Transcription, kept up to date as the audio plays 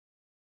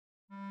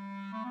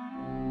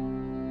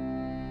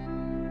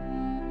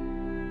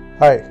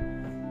Hi,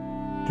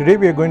 today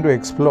we are going to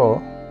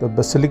explore the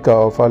Basilica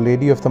of Our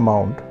Lady of the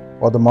Mount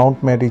or the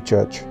Mount Mary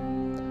Church.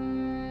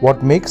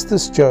 What makes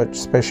this church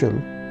special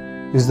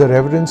is the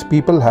reverence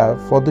people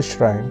have for the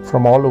shrine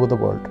from all over the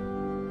world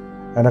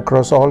and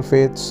across all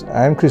faiths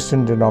and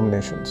Christian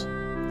denominations.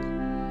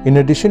 In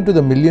addition to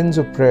the millions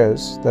of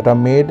prayers that are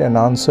made and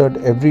answered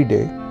every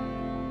day,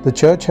 the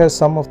church has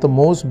some of the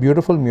most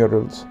beautiful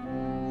murals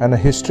and a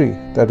history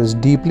that is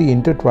deeply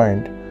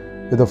intertwined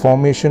with the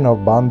formation of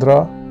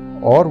Bandra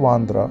or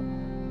Vandra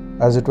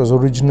as it was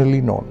originally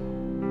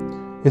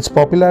known. Its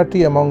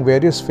popularity among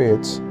various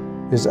faiths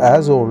is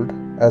as old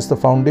as the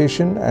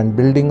foundation and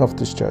building of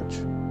this church.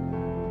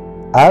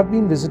 I have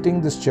been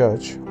visiting this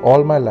church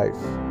all my life,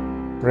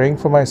 praying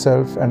for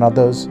myself and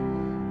others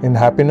in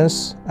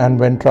happiness and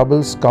when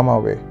troubles come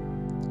our way.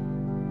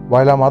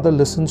 While our mother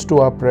listens to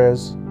our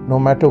prayers, no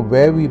matter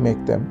where we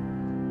make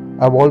them,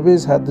 I've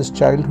always had this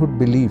childhood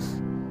belief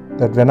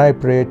that when I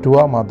pray to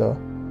our mother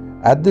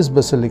at this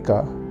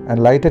basilica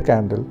and light a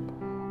candle,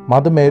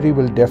 Mother Mary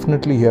will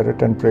definitely hear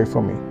it and pray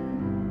for me.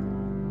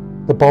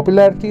 The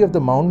popularity of the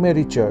Mount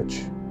Mary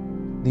Church,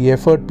 the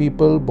effort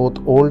people,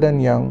 both old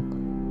and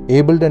young,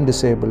 abled and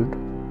disabled,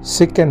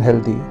 sick and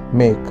healthy,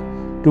 make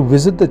to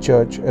visit the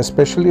church,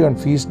 especially on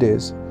feast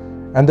days,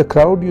 and the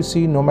crowd you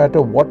see no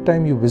matter what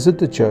time you visit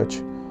the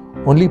church,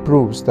 only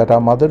proves that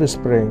our mother is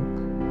praying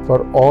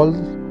for all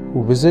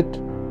who visit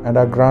and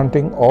are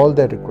granting all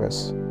their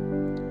requests.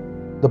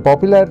 The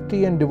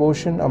popularity and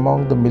devotion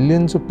among the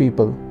millions of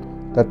people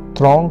that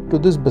throng to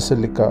this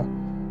basilica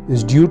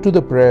is due to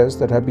the prayers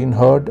that have been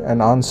heard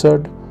and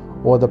answered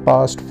over the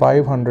past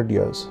 500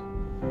 years.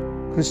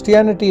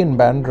 Christianity in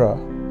Bandra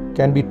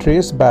can be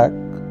traced back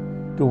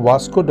to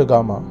Vasco da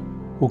Gama,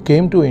 who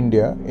came to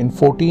India in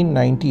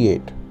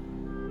 1498.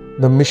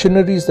 The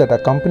missionaries that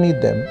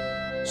accompanied them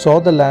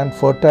saw the land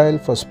fertile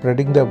for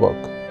spreading their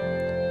work.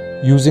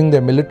 Using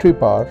their military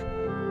power,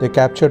 they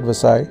captured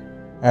Versailles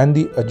and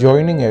the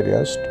adjoining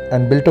areas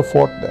and built a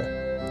fort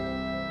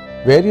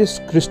there. Various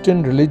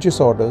Christian religious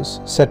orders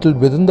settled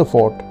within the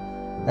fort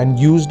and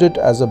used it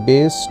as a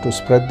base to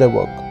spread their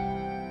work.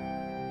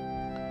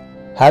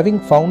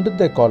 Having founded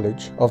their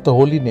College of the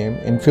Holy Name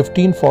in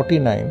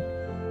 1549,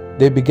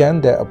 they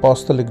began their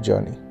apostolic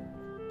journey.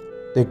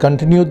 They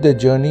continued their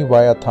journey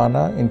via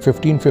Thana in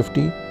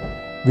 1550,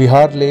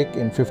 Vihar Lake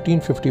in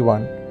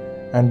 1551,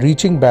 and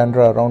reaching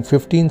Bandra around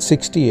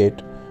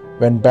 1568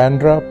 when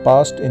Bandra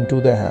passed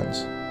into their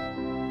hands.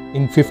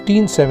 In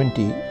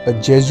 1570,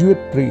 a Jesuit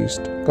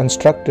priest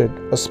constructed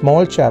a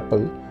small chapel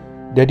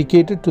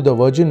dedicated to the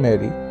Virgin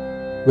Mary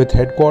with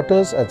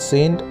headquarters at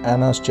St.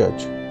 Anna's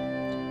Church.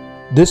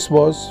 This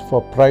was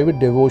for private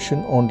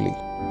devotion only.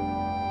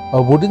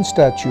 A wooden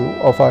statue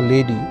of Our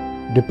Lady,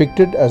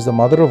 depicted as the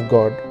Mother of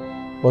God,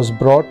 was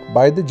brought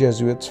by the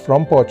Jesuits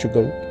from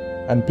Portugal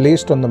and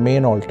placed on the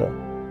main altar.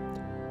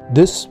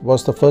 This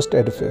was the first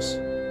edifice,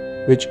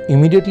 which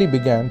immediately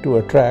began to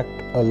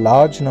attract a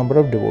large number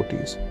of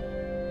devotees.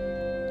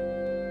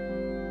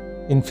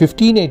 In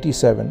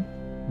 1587,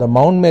 the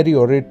Mount Mary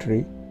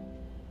Oratory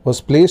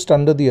was placed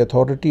under the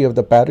authority of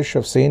the parish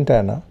of St.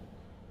 Anna,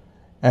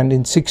 and in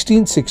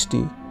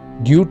 1660,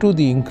 due to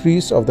the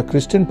increase of the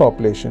Christian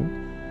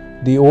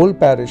population, the old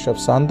parish of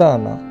Santa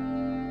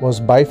Anna was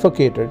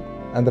bifurcated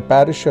and the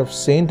parish of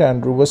St.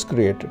 Andrew was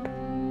created.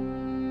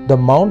 The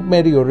Mount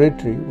Mary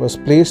Oratory was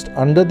placed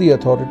under the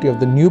authority of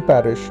the new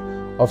parish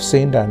of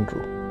St.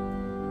 Andrew.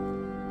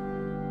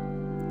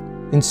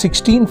 In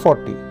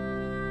 1640,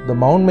 the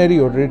Mount Mary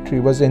Oratory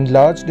was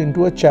enlarged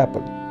into a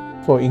chapel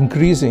for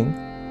increasing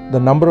the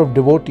number of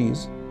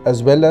devotees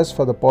as well as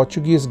for the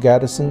Portuguese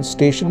garrison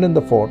stationed in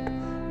the fort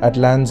at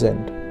Land's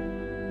End.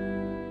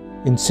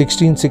 In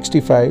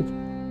 1665,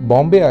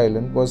 Bombay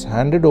Island was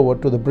handed over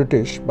to the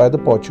British by the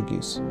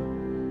Portuguese,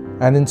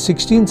 and in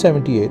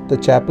 1678 the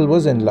chapel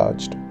was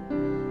enlarged.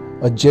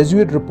 A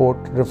Jesuit report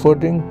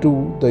referring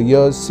to the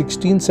years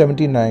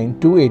 1679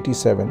 to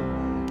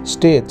 87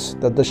 states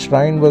that the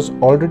shrine was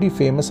already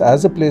famous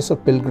as a place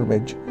of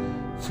pilgrimage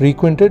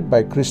frequented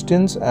by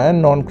Christians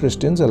and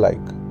non-Christians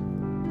alike.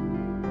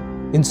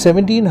 In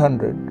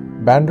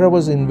 1700, Bandra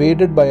was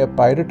invaded by a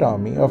pirate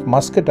army of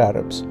Muscat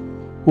Arabs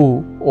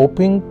who,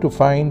 hoping to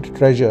find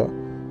treasure,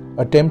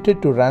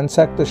 attempted to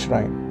ransack the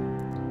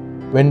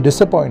shrine. When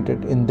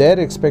disappointed in their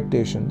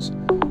expectations,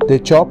 they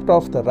chopped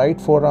off the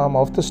right forearm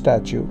of the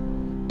statue,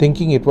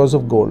 thinking it was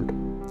of gold.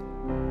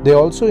 They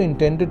also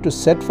intended to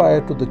set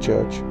fire to the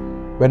church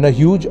when a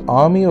huge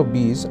army of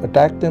bees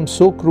attacked them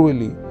so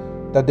cruelly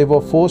that they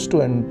were forced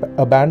to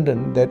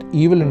abandon their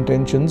evil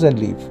intentions and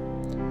leave.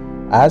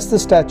 As the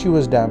statue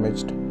was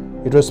damaged,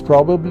 it was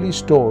probably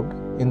stored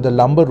in the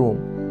lumber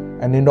room,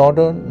 and in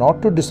order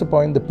not to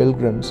disappoint the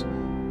pilgrims,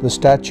 the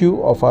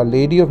statue of Our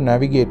Lady of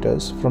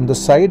Navigators from the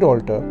side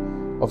altar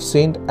of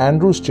St.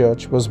 Andrew's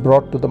Church was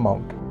brought to the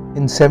mount.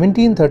 In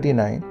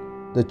 1739,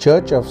 the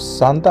church of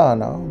Santa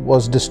Anna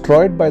was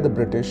destroyed by the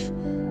British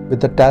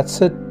with the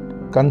tacit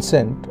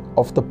consent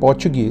of the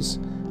Portuguese,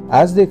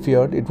 as they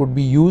feared it would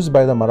be used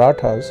by the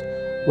Marathas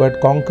who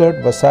had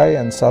conquered Versailles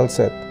and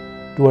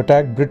Salsette to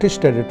attack British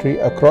territory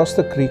across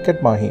the creek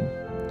at Mahim.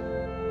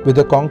 With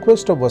the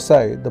conquest of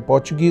Vasai, the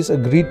Portuguese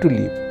agreed to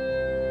leave.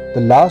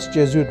 The last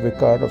Jesuit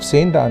vicar of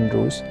St.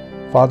 Andrews,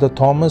 Father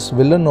Thomas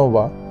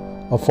Villanova,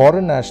 a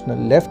foreign national,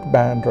 left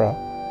Bandra,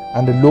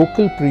 and a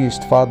local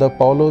priest, Father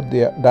Paulo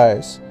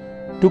Dias,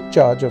 took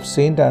charge of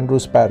St.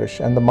 Andrew's Parish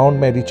and the Mount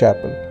Mary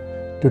Chapel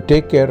to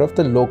take care of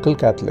the local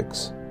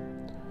Catholics.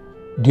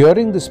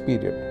 During this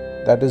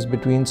period, that is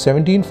between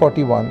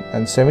 1741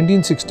 and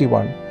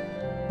 1761,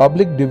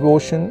 public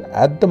devotion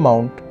at the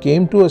Mount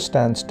came to a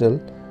standstill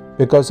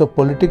because of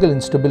political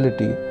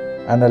instability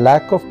and a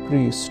lack of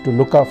priests to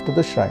look after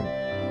the shrine.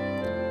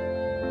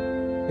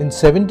 In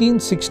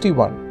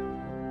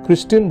 1761,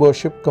 Christian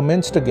worship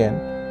commenced again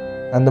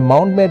and the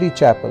Mount Mary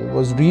Chapel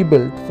was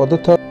rebuilt for the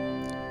third.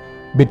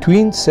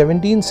 Between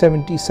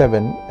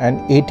 1777 and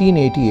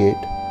 1888,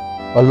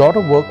 a lot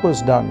of work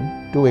was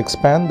done to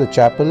expand the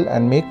chapel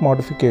and make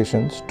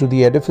modifications to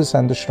the edifice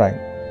and the shrine.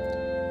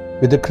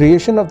 With the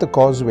creation of the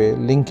causeway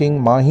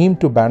linking Mahim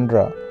to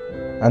Bandra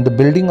and the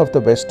building of the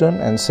western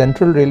and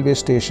central railway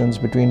stations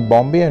between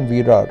Bombay and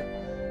Virar,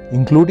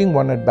 including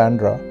one at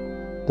Bandra,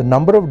 the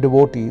number of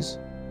devotees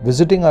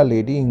visiting Our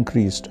Lady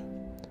increased.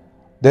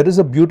 There is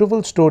a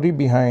beautiful story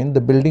behind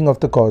the building of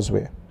the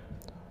causeway.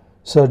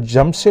 Sir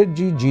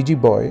Jamsetji Jiji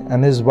Boy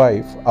and his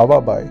wife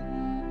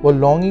Avabai were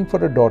longing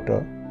for a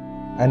daughter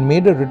and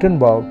made a written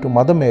vow to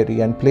Mother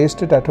Mary and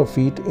placed it at her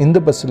feet in the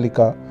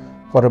Basilica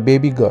for a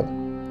baby girl.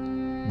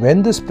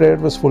 When this prayer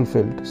was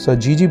fulfilled, Sir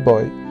Jiji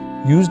Boy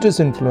used his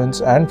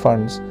influence and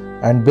funds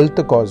and built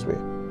the causeway.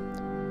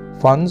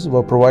 Funds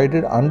were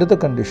provided under the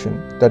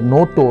condition that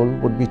no toll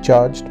would be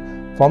charged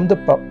from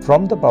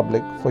the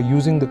public for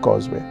using the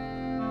causeway.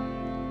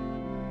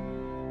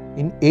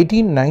 In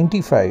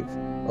 1895,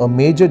 a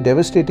major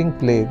devastating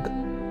plague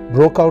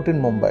broke out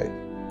in Mumbai.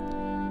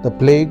 The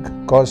plague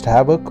caused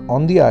havoc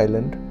on the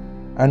island,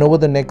 and over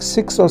the next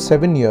 6 or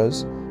 7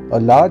 years, a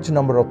large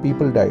number of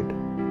people died.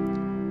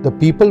 The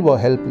people were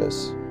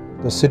helpless.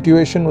 The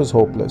situation was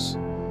hopeless.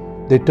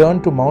 They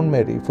turned to Mount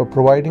Mary for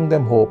providing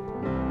them hope,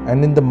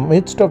 and in the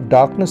midst of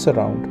darkness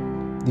around,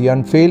 the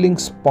unfailing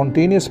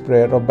spontaneous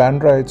prayer of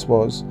Bandraites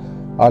was,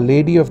 "Our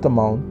Lady of the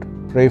Mount,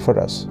 pray for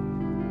us."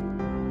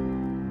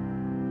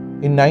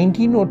 In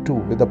 1902,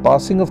 with the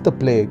passing of the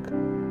plague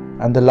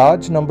and the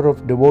large number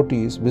of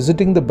devotees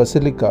visiting the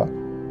Basilica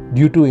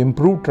due to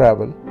improved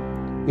travel,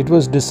 it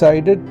was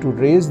decided to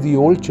raise the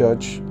old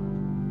church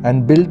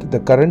and build the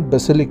current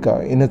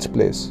Basilica in its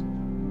place.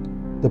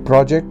 The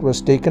project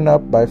was taken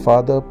up by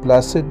Father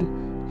Placid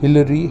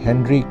Hilary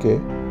Henrique,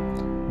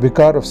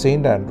 Vicar of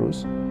St.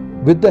 Andrews,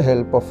 with the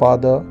help of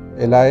Father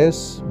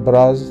Elias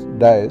Braz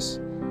Dias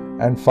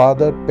and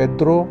Father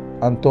Pedro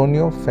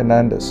Antonio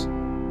Fernandez.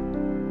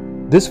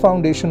 This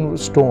foundation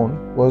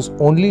stone was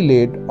only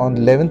laid on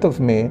 11th of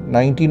May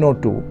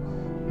 1902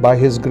 by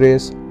His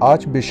Grace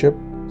Archbishop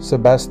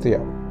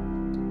Sebastian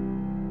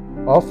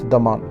of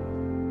Daman,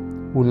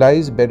 who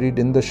lies buried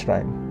in the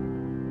shrine.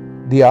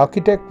 The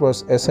architect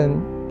was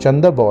S.N.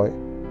 Chandaboy,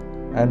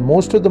 and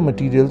most of the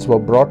materials were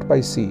brought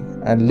by sea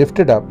and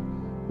lifted up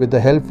with the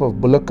help of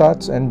bullock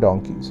carts and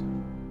donkeys.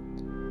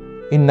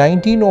 In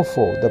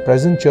 1904, the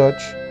present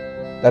church,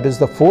 that is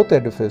the fourth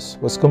edifice,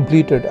 was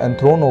completed and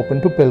thrown open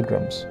to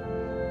pilgrims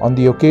on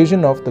the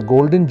occasion of the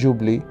Golden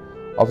Jubilee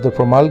of the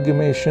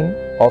promulgation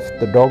of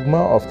the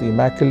dogma of the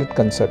Immaculate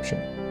Conception.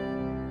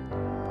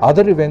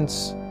 Other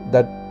events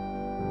that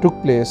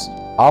took place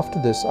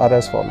after this are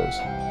as follows.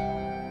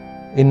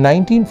 In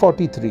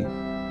 1943,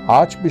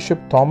 Archbishop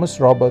Thomas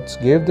Roberts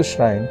gave the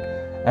shrine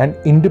an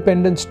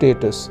independent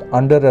status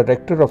under a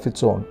rector of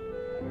its own,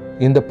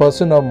 in the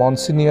person of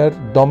Monsignor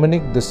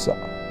Dominic Dissa.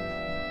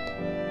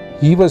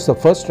 He was the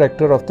first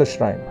rector of the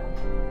shrine.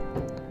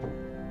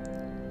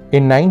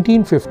 In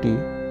 1950,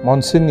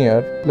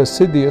 Monsignor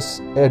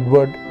Placidius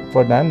Edward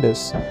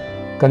Fernandez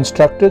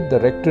constructed the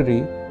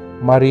rectory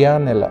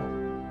Marianella.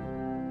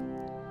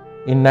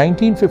 In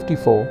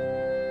 1954,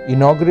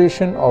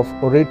 inauguration of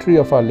Oratory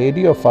of Our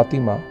Lady of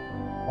Fatima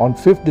on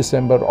 5th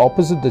December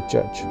opposite the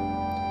church.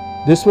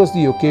 This was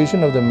the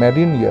occasion of the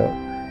Marian year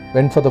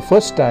when for the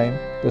first time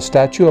the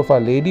statue of Our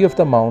Lady of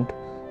the Mount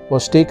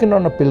was taken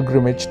on a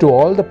pilgrimage to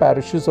all the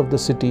parishes of the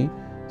city,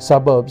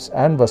 suburbs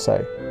and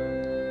Vasai.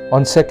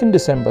 On 2nd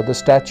December, the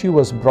statue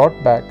was brought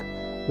back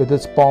with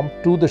its pomp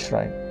to the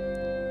shrine,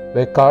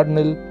 where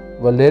Cardinal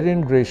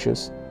Valerian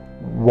Gracious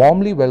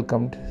warmly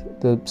welcomed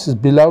his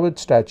beloved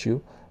statue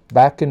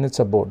back in its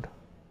abode.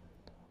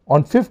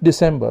 On 5th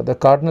December, the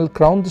Cardinal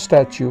crowned the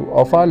statue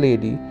of Our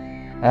Lady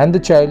and the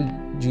child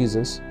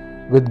Jesus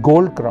with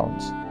gold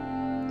crowns.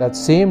 That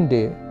same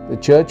day, the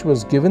church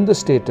was given the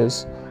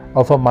status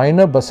of a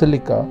minor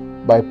basilica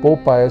by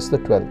Pope Pius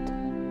XII.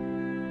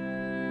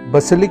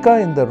 Basilica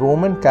in the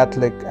Roman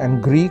Catholic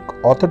and Greek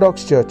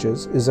Orthodox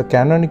churches is a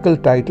canonical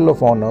title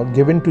of honor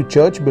given to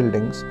church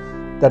buildings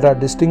that are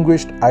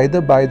distinguished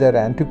either by their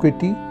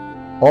antiquity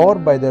or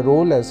by their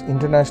role as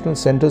international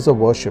centers of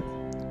worship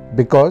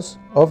because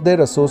of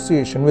their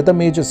association with a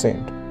major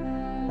saint,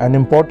 an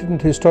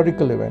important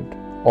historical event,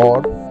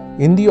 or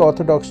in the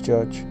Orthodox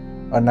Church,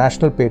 a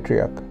national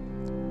patriarch.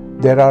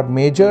 There are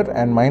major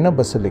and minor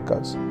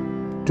basilicas.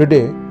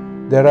 Today,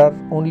 there are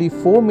only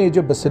 4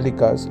 major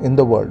basilicas in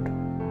the world.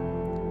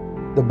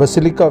 The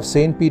Basilica of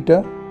Saint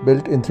Peter,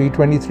 built in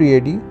 323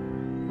 AD.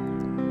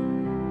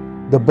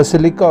 The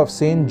Basilica of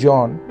Saint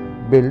John,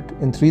 built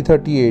in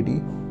 330 AD.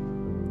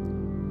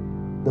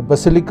 The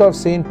Basilica of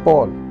Saint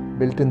Paul,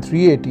 built in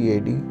 380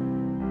 AD.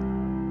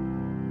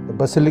 The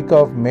Basilica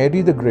of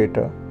Mary the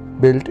Greater,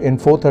 built in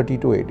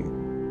 432 AD.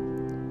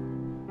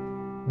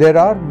 There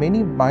are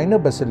many minor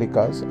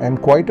basilicas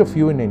and quite a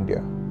few in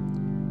India.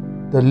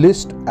 The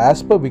list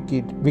as per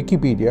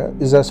Wikipedia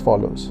is as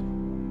follows.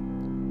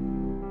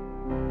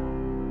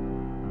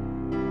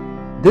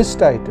 This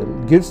title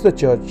gives the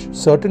church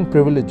certain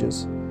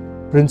privileges,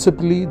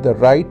 principally the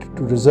right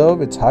to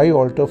reserve its high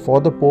altar for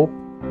the Pope,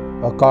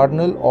 a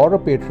cardinal or a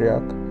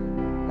patriarch,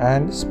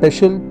 and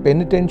special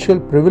penitential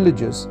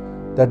privileges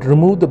that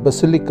remove the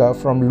basilica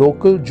from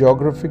local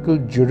geographical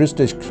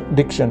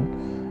jurisdiction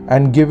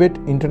and give it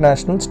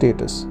international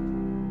status.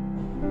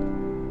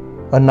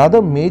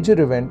 Another major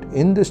event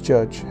in this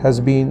church has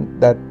been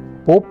that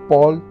Pope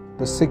Paul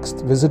VI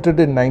visited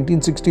in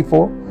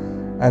 1964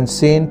 and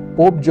Saint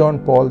Pope John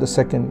Paul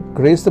II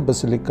graced the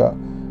basilica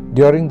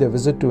during their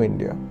visit to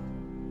India.